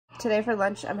today for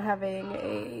lunch I'm having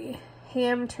a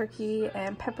ham, turkey,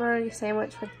 and pepperoni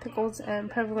sandwich with pickles and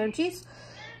provolone cheese.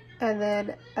 And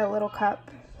then a little cup,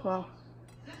 well,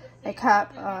 a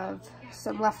cup of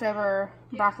some leftover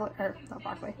broccoli, or not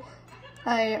broccoli,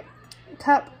 a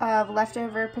cup of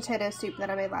leftover potato soup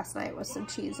that I made last night with some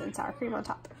cheese and sour cream on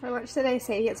top. For lunch today,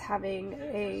 Sadie is having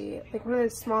one of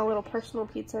those small little personal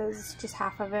pizzas, just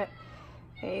half of it,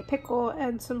 a pickle,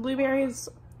 and some blueberries.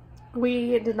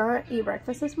 We did not eat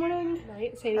breakfast this morning.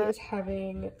 Tonight, Sadie is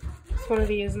having one of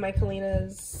these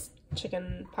Michaelina's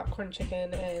chicken, popcorn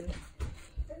chicken, and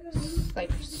like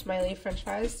smiley french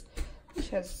fries.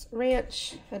 She has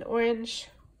ranch and orange.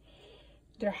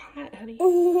 They're hot, honey.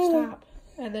 Stop.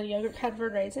 And then yogurt Cadbury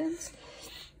raisins.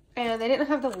 And they didn't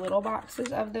have the little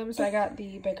boxes of them, so I got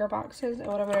the bigger boxes. And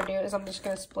what I'm going to do is I'm just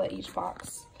going to split each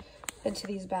box into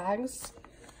these bags.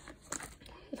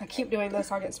 If I keep doing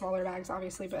this, I'll get smaller bags,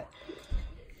 obviously, but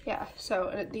yeah.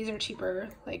 So these are cheaper,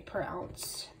 like, per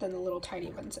ounce than the little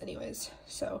tiny ones anyways.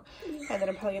 So, and then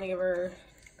I'm probably going to give her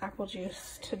apple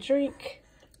juice to drink.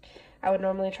 I would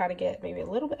normally try to get maybe a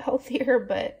little bit healthier,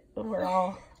 but we're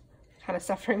all kind of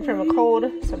suffering from a cold,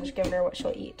 so I'm just giving her what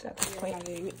she'll eat at this point.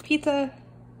 Having pizza.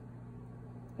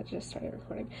 I just started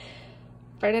recording.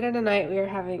 For dinner tonight, we are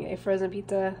having a frozen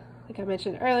pizza. Like I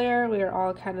mentioned earlier, we are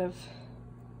all kind of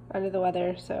under the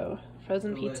weather, so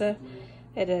frozen pizza.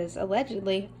 It is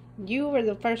allegedly. You were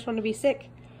the first one to be sick,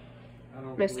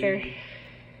 mister.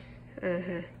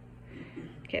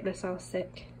 Getting us all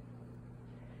sick.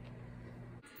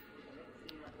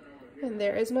 And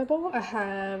there is my bowl. I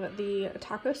have the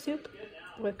taco soup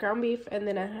with ground beef, and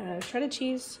then I have shredded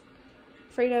cheese,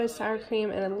 Fritos, sour cream,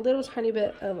 and a little tiny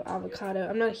bit of avocado.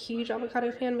 I'm not a huge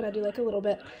avocado fan, but I do like a little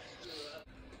bit.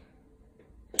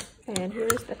 And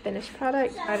here's the finished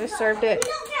product. I just served it.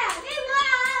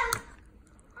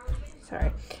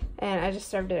 Sorry. And I just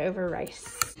served it over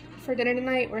rice. For dinner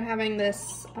tonight, we're having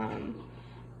this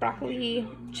broccoli,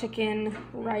 chicken,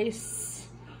 rice,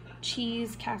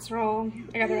 cheese casserole.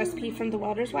 I got the recipe from the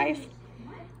welder's wife,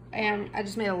 and I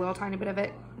just made a little tiny bit of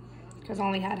it because I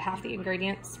only had half the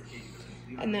ingredients.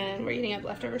 And then we're eating up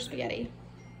leftover spaghetti.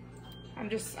 I'm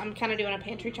kind of doing a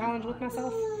pantry challenge with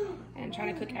myself and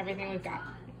trying to cook everything we've got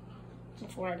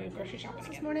before I go grocery shopping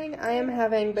again. This morning I am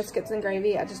having biscuits and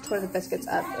gravy. I just tore the biscuits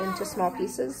up into small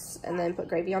pieces and then put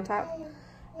gravy on top.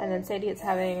 And then Sadie is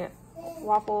having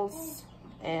waffles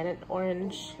and an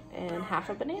orange and half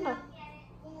a banana.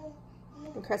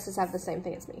 And Chris has had the same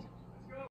thing as me.